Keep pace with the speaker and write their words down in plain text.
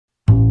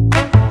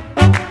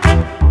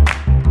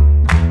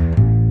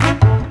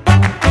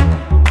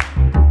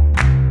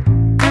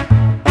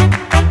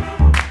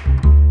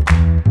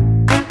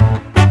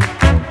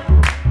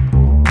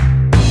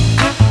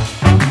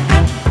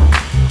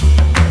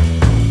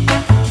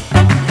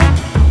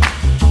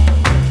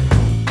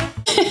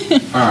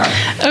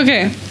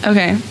right.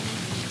 Okay.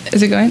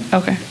 Is it going?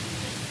 Okay.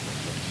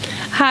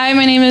 Hi,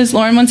 my name is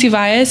Lauren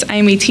Monsivais. I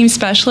am a team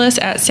specialist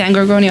at San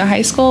Gorgonio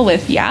High School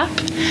with YAP.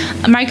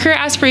 My career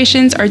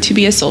aspirations are to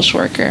be a social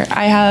worker.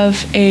 I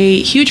have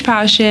a huge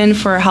passion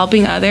for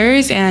helping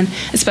others, and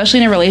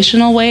especially in a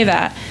relational way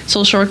that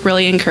social work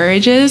really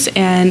encourages,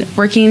 and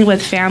working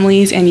with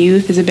families and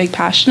youth is a big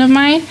passion of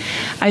mine.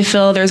 I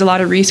feel there's a lot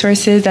of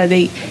resources that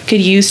they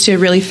could use to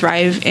really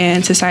thrive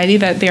in society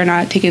that they're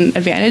not taken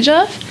advantage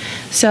of.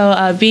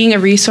 So being a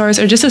resource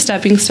or just a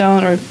stepping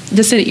stone or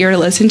just an ear to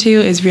listen to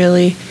is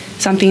really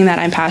something that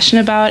I'm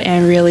passionate about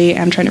and really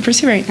am trying to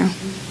pursue right now.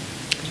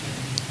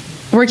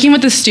 Working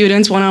with the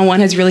students one-on-one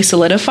has really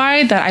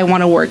solidified that I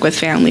want to work with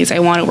families. I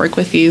want to work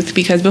with youth,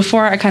 because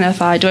before I kind of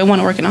thought, do I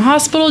want to work in a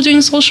hospital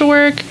doing social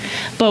work?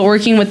 But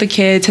working with the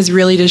kids has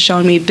really just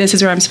shown me this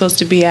is where I'm supposed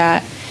to be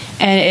at.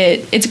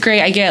 And it's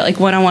great. I get like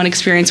one-on-one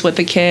experience with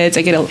the kids.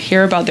 I get to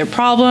hear about their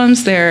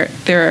problems, their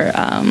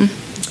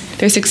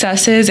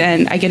successes,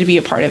 and I get to be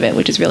a part of it,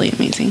 which is really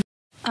amazing.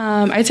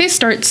 I'd say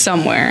start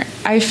somewhere.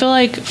 I feel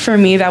like for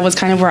me, that was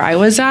kind of where I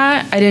was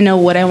at. I didn't know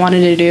what I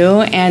wanted to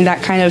do, and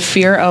that kind of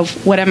fear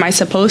of what am I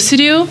supposed to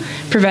do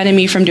prevented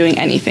me from doing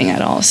anything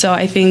at all. So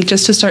I think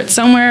just to start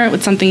somewhere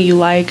with something you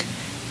like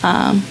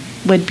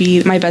would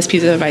be my best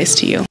piece of advice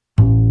to you.